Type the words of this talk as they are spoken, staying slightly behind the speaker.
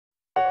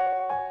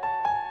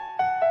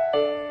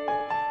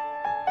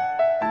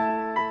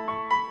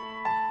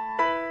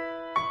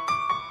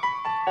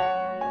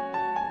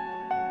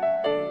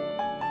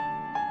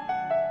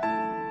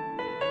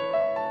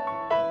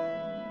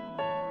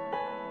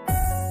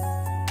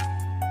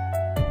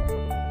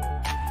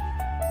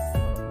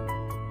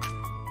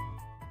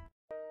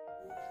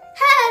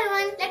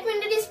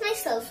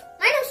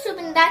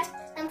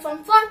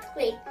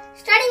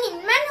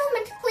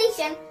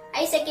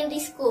secondary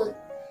school.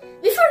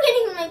 Before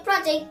getting to my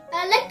project,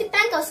 I would like to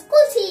thank our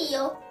school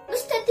CEO,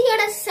 Mr.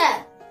 Theodore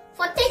Sir,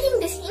 for taking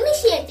this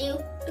initiative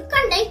to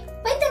conduct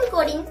Python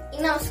coding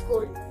in our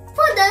school.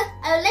 Further,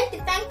 I would like to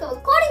thank our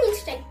coding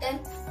instructor,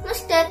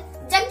 Mr.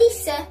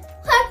 Jagdish Sir,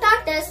 who have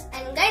taught us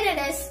and guided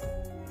us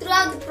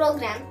throughout the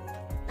program.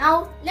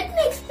 Now, let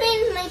me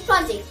explain my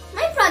project.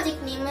 My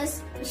project name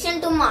is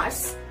Mission to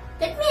Mars.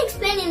 Let me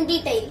explain in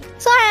detail.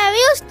 So, I have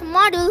used a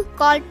module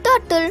called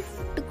Turtle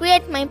to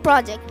create my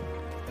project.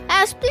 I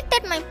have split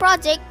my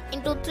project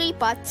into 3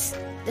 parts: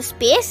 the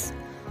space,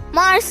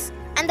 Mars,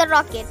 and the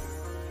rocket.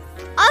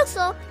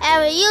 Also, I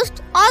have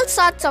used all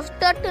sorts of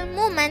turtle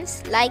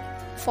movements like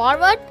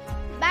forward,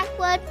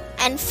 backward,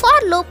 and for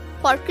loop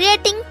for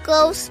creating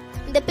curves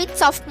in the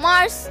pits of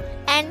Mars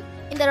and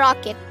in the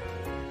rocket.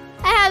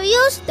 I have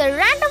used the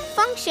random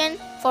function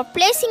for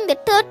placing the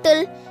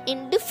turtle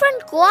in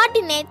different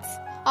coordinates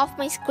of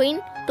my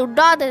screen to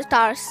draw the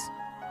stars.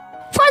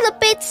 For the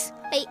pits,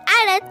 I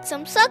added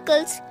some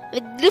circles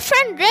with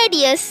different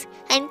radius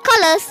and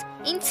colors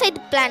inside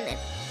the planet.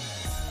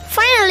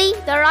 Finally,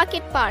 the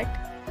rocket part.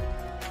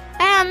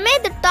 I have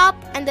made the top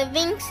and the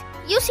wings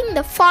using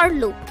the for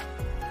loop,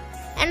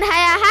 and I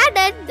have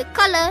added the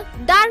color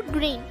dark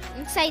green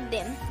inside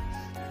them.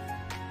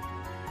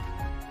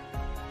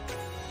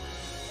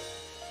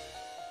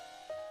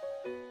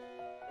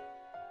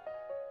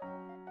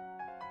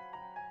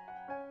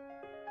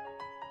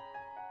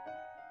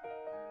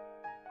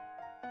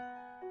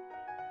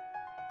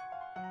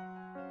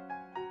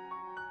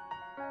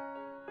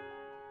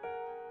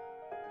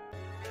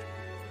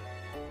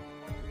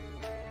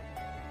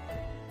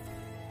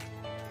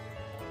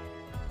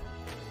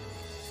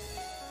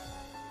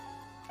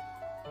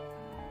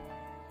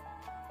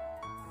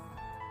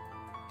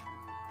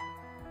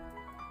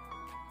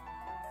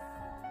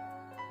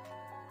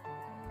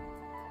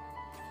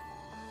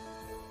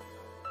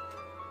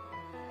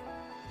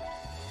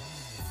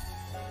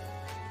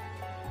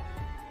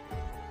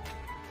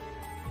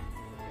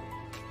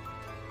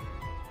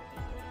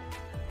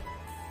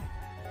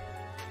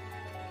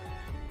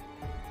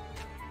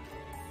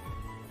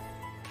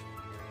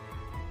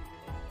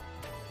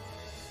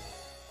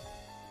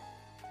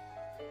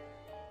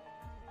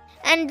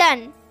 And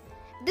done.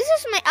 This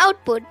is my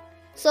output.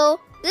 So,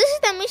 this is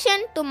the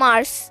mission to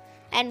Mars.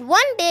 And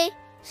one day,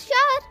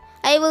 sure,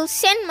 I will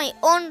send my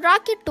own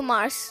rocket to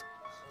Mars.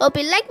 Hope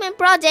you like my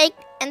project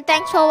and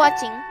thanks for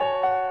watching.